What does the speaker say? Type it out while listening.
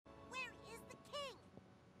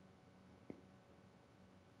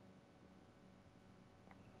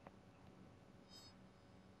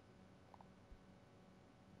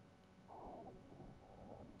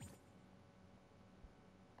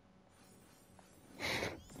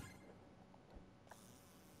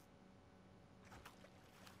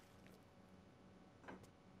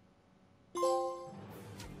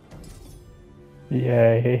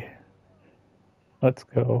Yay. Let's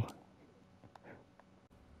go.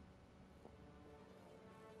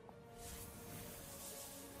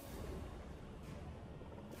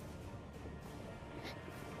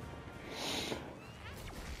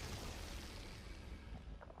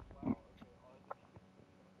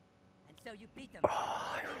 And so you beat them. It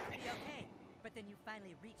seemed to be okay. But then you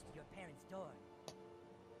finally reached your parents' door.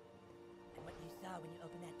 And what you saw when you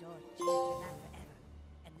opened that door changed your life forever.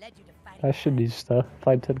 And led you to fighting. I should use stuff.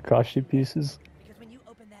 Find 10 Kashi pieces. Because when you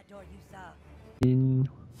opened that door, you saw. In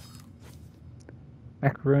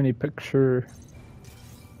macaroni picture.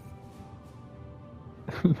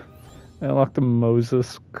 I unlocked the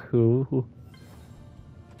Moses. Cool.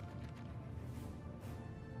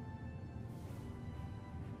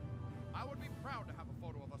 I would be proud to have a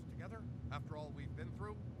photo of us together after all we've been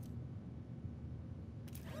through.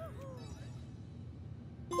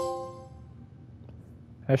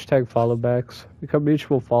 Hashtag followbacks. Become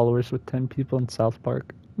mutual followers with 10 people in South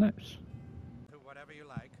Park. Nice. Do whatever you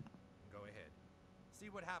like. Go ahead. See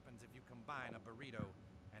what happens if you combine a burrito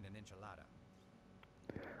and an enchilada.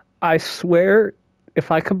 I swear,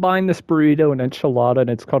 if I combine this burrito and enchilada and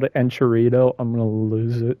it's called an enchilado, I'm gonna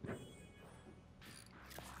lose it.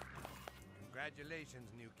 Congratulations,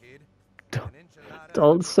 new kid. Don't- An enchilada.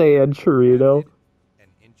 Don't say enchilado. An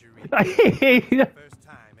enchilada. I hate it. First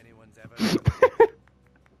time anyone's ever.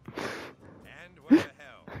 And what the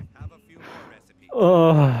hell? Have a few more recipes.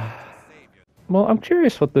 Save your. Well, I'm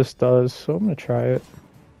curious what this does, so I'm gonna try it.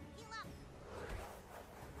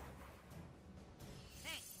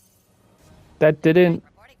 That didn't.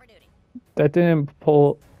 Reporting for duty. That didn't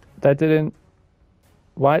pull. That didn't.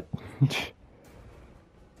 What?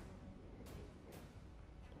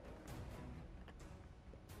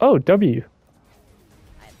 Oh, W.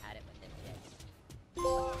 I've had it with this shit.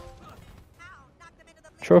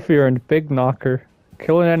 Trophy earned. Big knocker.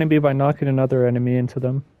 Kill an enemy by knocking another enemy into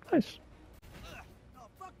them. Nice. Oh,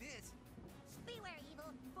 fuck this. Beware, evil,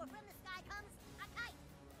 for from the sky comes a kite.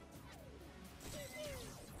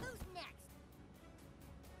 Who's next?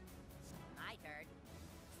 My turn.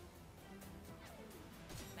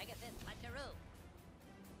 Pegasus Puncheroo.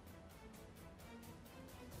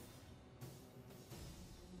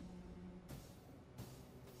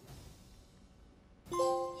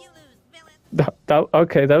 You lose, villain.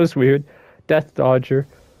 Okay, that was weird. Death Dodger.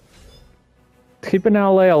 Keep an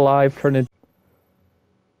ally alive for an.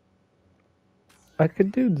 I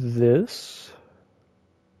could do this.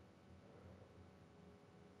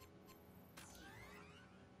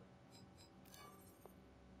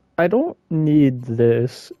 I don't need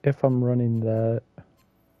this if I'm running that.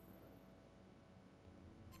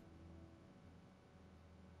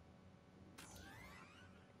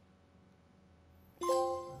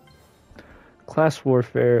 Class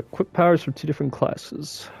warfare. Equip powers for 2 different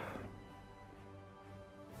classes.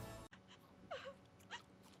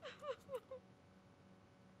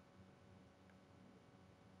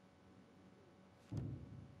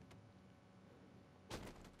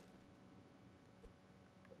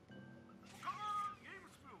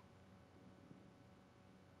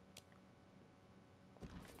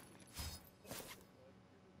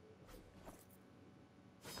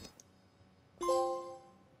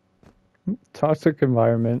 Toxic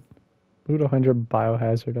environment. Loot 100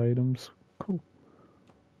 biohazard items. Cool.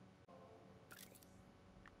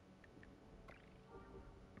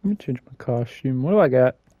 Let me change my costume. What do I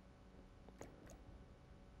got?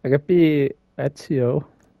 I got the Ezio.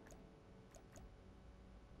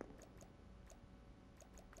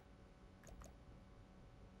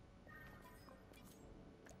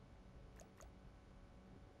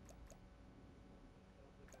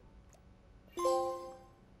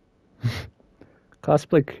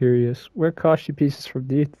 Cosplay curious. Wear costume pieces from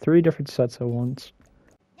the 3 different sets at once.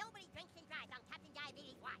 Nobody drinks and drives on Captain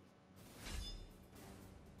Diabetes watch.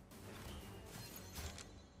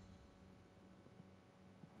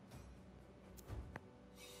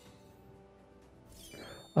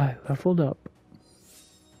 I leveled up.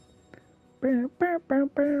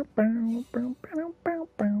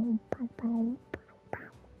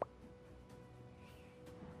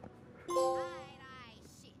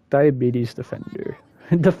 Diabetes defender.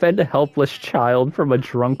 Defend a helpless child from a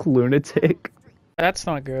drunk lunatic. That's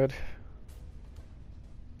not good.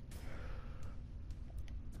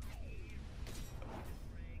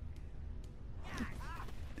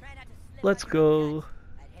 Try not to slip Let's on your go. nuts.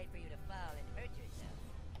 I'd hate for you to fall and hurt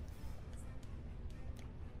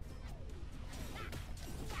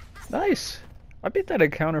yourself. Nice. I beat that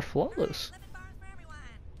encounter flawless. Lemon bars for everyone.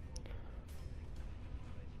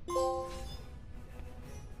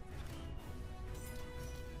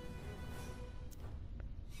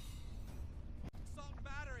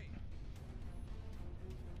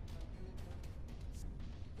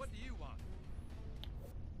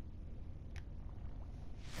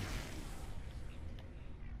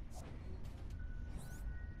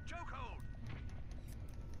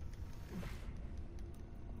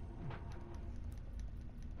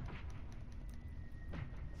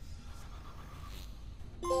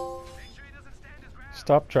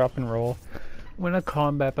 Stop, drop, and roll. When a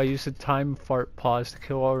combat, I use the time fart pause to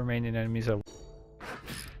kill all remaining enemies at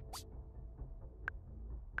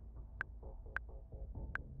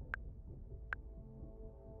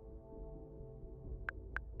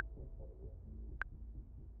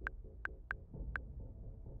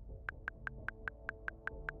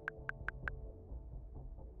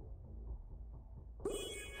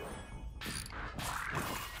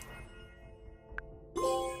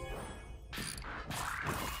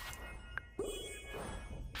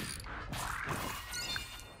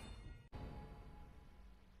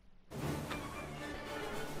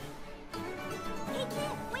Hey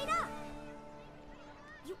kid, wait up!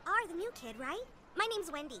 You are the new kid, right? My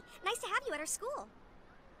name's Wendy. Nice to have you at our school.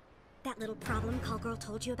 That little problem Call Girl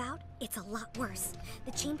told you about? It's a lot worse.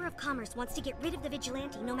 The Chamber of Commerce wants to get rid of the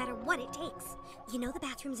vigilante no matter what it takes. You know the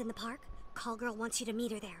bathrooms in the park? Call Girl wants you to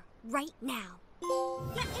meet her there, right now.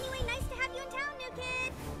 Yeah, anyway, nice to have you in town, new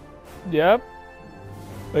kid! Yep.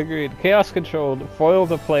 Agreed. Chaos controlled. Foil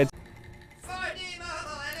the plates. 4D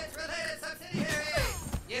Mobile and its related subsidiaries!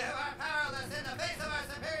 You are powerless in the face of our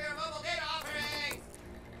superior mobile data offerings!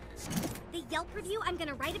 The Yelp review I'm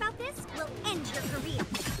gonna write about this will end your career.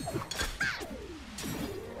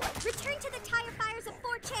 Return to the tire fires of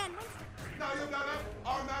 4chan once... Now you've done it.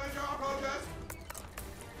 Our manager apologizes.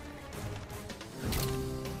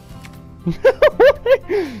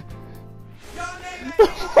 Your name is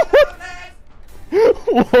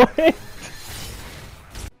What?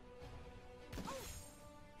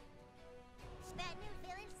 Bad news,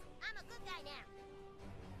 villains. I'm a good guy now.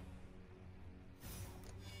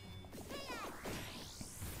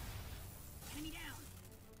 Enemy down.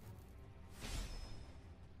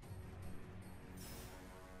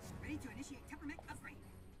 Ready to initiate temperament upgrade.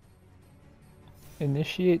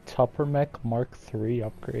 Initiate Tuppermech Mark III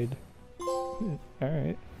upgrade.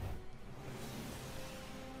 Alright.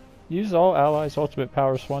 Use all allies' ultimate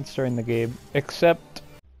powers once during the game, except...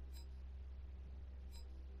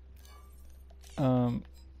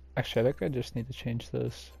 Actually, I think I just need to change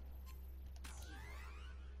this.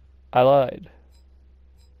 I lied.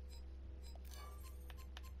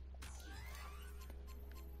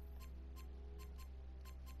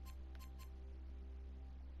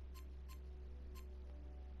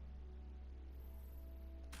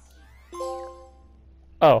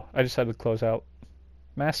 Oh, I just had to close out.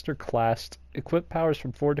 Master classed. Equip powers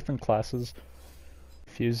from 4 different classes.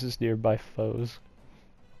 Fuses nearby foes.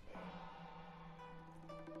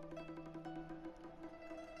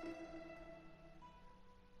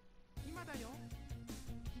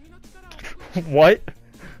 What?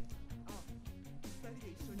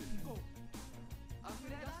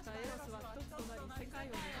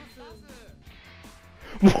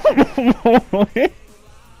 What?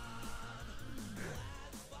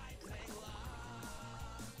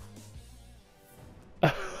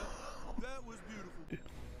 That was beautiful.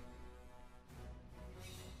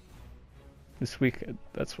 This weekend,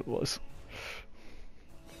 that's what it was.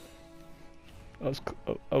 I was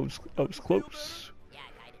close. Yeah,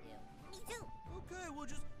 I kinda do. Me too. Okay, well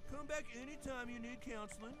just come back anytime you need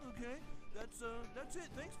counseling, okay? That's it.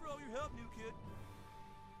 Thanks for all your help, new kid.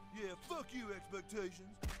 Yeah, fuck you,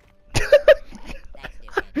 expectations.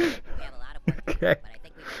 Thanks, dude. We have a lot of work to do, Okay. but I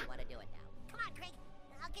think we really want to do it now. Come on, Craig.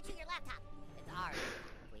 I'll get you your laptop. It's ours.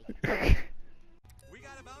 We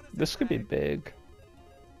got a bonus. This could be big.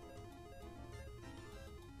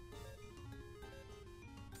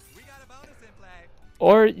 We got a bonus in play.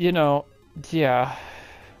 Or, you know, yeah.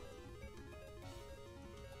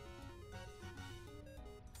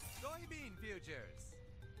 Soybean futures.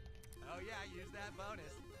 Oh yeah, use that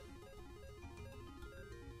bonus.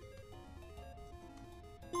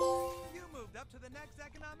 You moved up to the next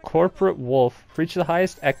economic Corporate level. Wolf. Reach the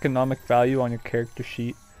highest economic value on your character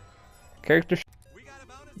sheet. Character sheet. We got a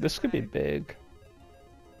bonus in This could be play. big.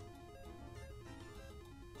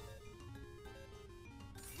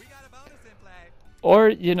 We got a bonus in play. Or,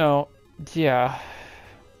 you know, yeah.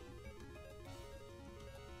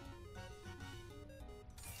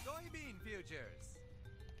 Soybean futures.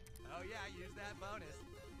 Oh yeah, use that bonus.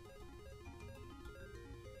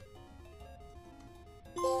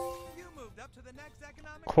 You moved up to the next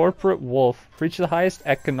economic Corporate level. Wolf. Reach the highest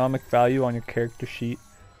economic value on your character sheet.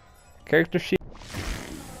 Character sheet.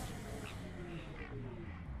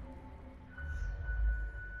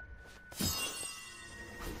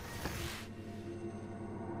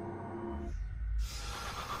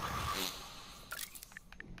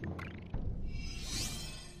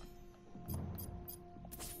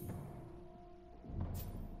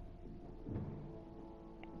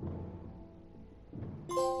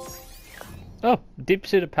 Oh, deep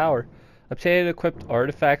suit of power. Obtain equipped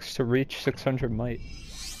artifacts to reach 600 might.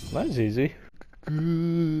 Well, that was easy.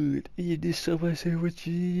 Good. Eat this Subway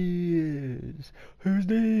sandwiches. Her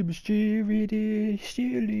name is Charity.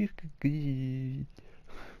 She look good.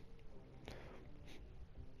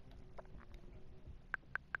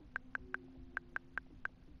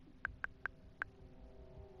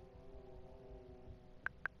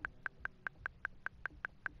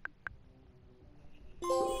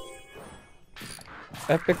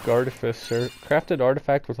 Epic Artificer. Crafted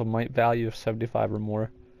artifact with a might value of 75 or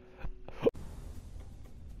more.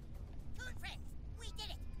 Toon friends, we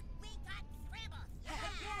did it! We got scrambles!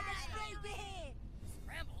 Yeah, that's crazy!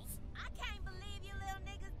 Scrambles? I can't believe you little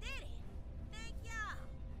niggas did it! Thank y'all!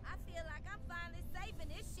 I feel like I'm finally safe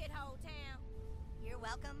in this shithole town. You're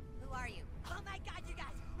welcome. Who are you? Oh my god, you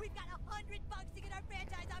guys! We've got $100 to get our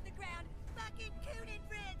franchise off the ground! Fucking Coon and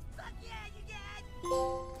friends! Fuck yeah, you guys!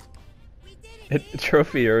 We did it, dude!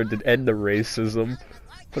 Trophy earned and end the racism.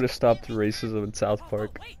 Put a stop to racism in South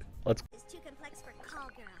Park. Let's. It's too complex for Call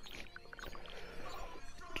Girl.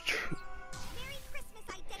 Merry Christmas,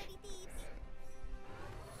 identity thieves!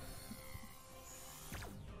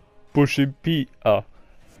 Pushing Pete. Oh,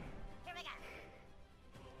 Here we go.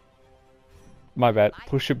 my bad.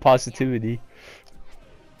 Pushing positivity.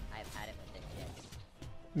 I've had it with this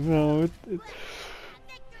shit. No, Victory!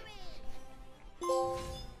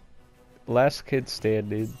 last kid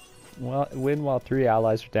standing. Well, win while 3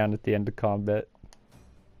 allies are down at the end of combat.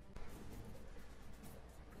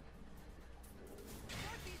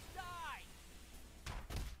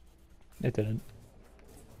 It didn't.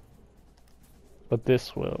 But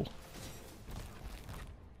this will.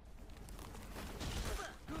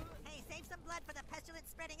 Hey, save some blood for the pestilence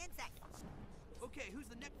spreading insect. Okay, who's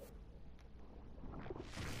the next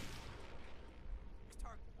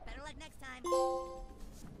target? Better luck next time.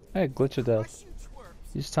 Hey, glitch of death. Rush you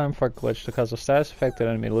twerps. Use time for a glitch to cause a status affected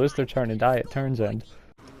enemy lose their turn and die at turn's end.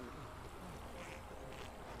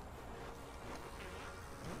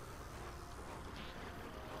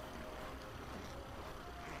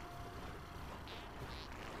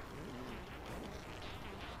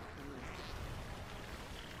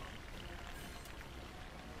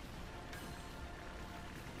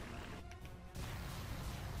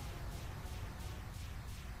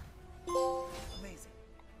 Amazing.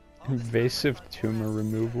 Invasive tumor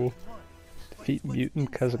removal. Defeat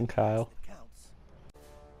mutant cousin Kyle. Counts.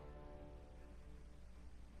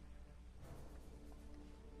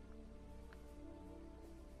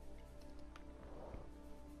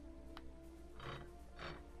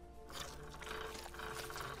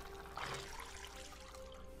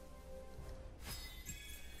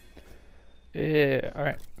 Yeah,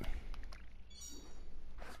 alright.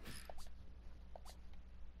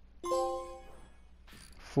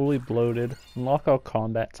 Fully bloated. Unlock all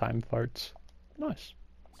combat time farts. Nice.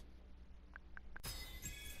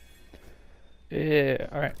 Yeah,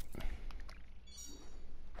 alright.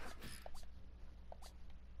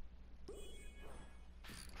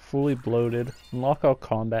 Fully bloated. Unlock all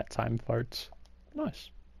combat time farts. Nice.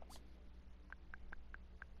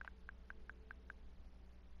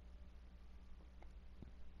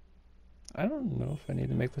 I don't know if I need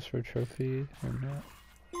to make this for a trophy or not.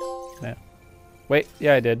 No. Wait,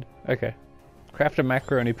 yeah I did. Okay. Craft a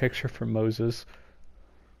macaroni picture for Moses.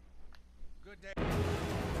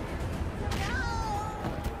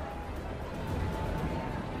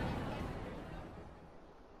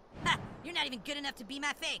 Ha! You're not even good enough to be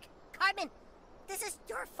my fake. Cartman, this is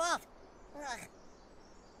your fault. Ugh.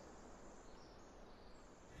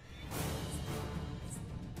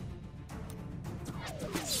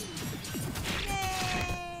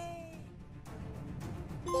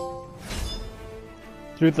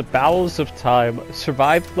 Through the bowels of time,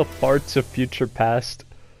 survive the farts of future past.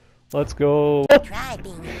 Let's go. Try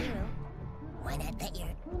being a hero. Why not let your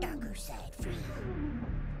darker side free?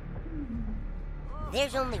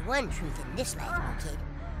 There's only one truth in this life, new kid.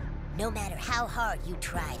 No matter how hard you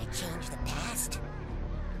try to change the past,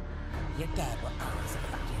 your dad will always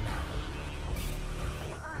fuck your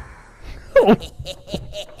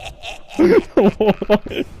mouth.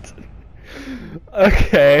 What?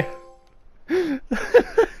 Okay.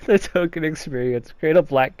 The token experience. Create a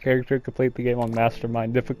black character, complete the game on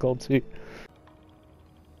Mastermind difficulty.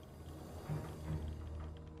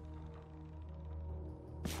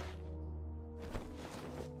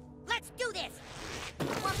 Let's do this!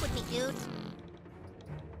 Walk with me, dudes.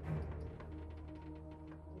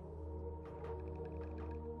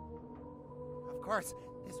 Of course,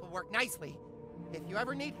 this will work nicely. If you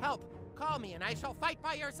ever need help, call me and I shall fight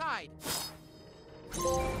by your side.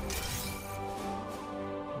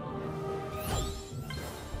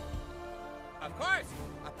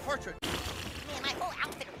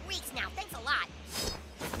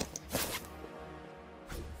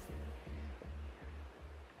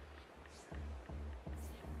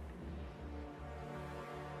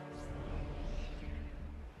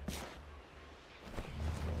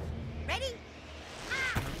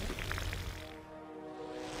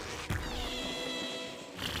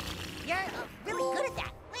 You're really good at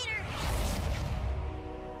that. Later!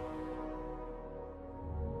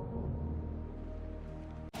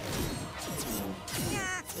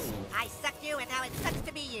 Yeah, I sucked you, and now it sucks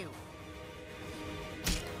to be you.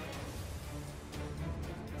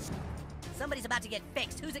 Somebody's about to get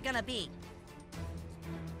fixed. Who's it gonna be?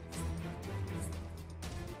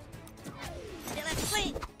 Okay, let's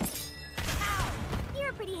swing! Ow! You're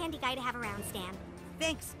a pretty handy guy to have around, Stan.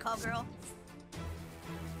 Thanks, call girl.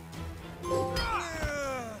 Call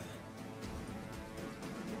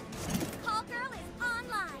girl is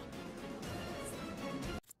online.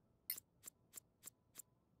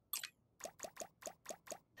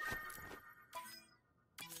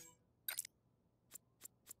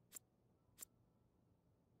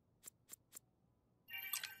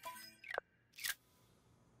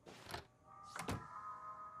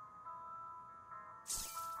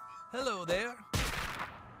 Hello there.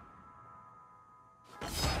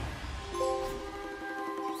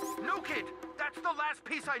 No, kid! That's the last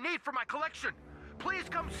piece I need for my collection! Please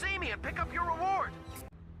come see me and pick up your reward!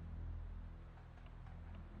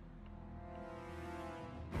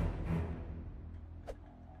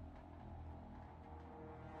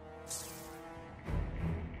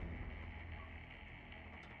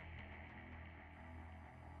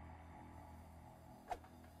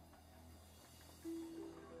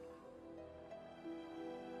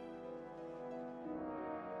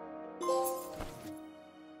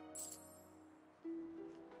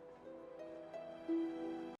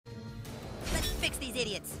 Let's fix these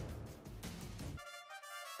idiots.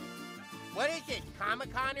 What is it,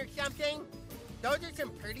 Comic-Con or something? Those are some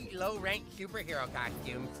pretty low-ranked superhero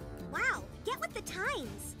costumes. Wow, get with the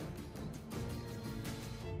times.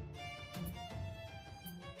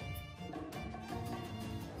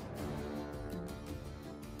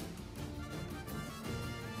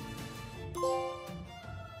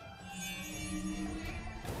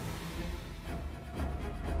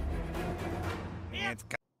 It's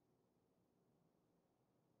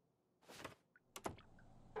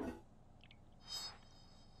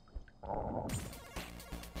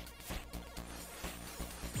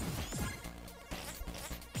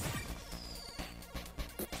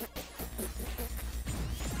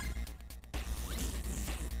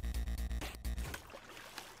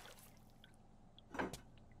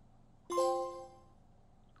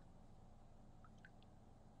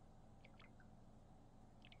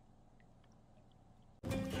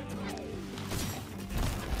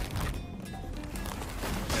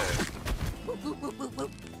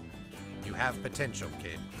You have potential,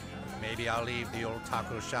 kid. Maybe I'll leave the old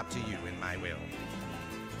taco shop to you in my will.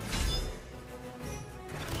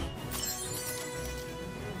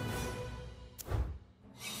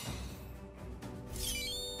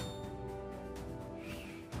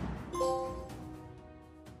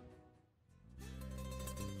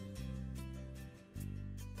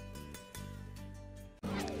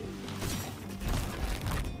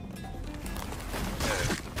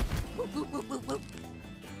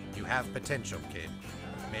 You have potential, kid.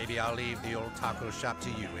 Maybe I'll leave the old taco shop to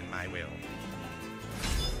you in my will.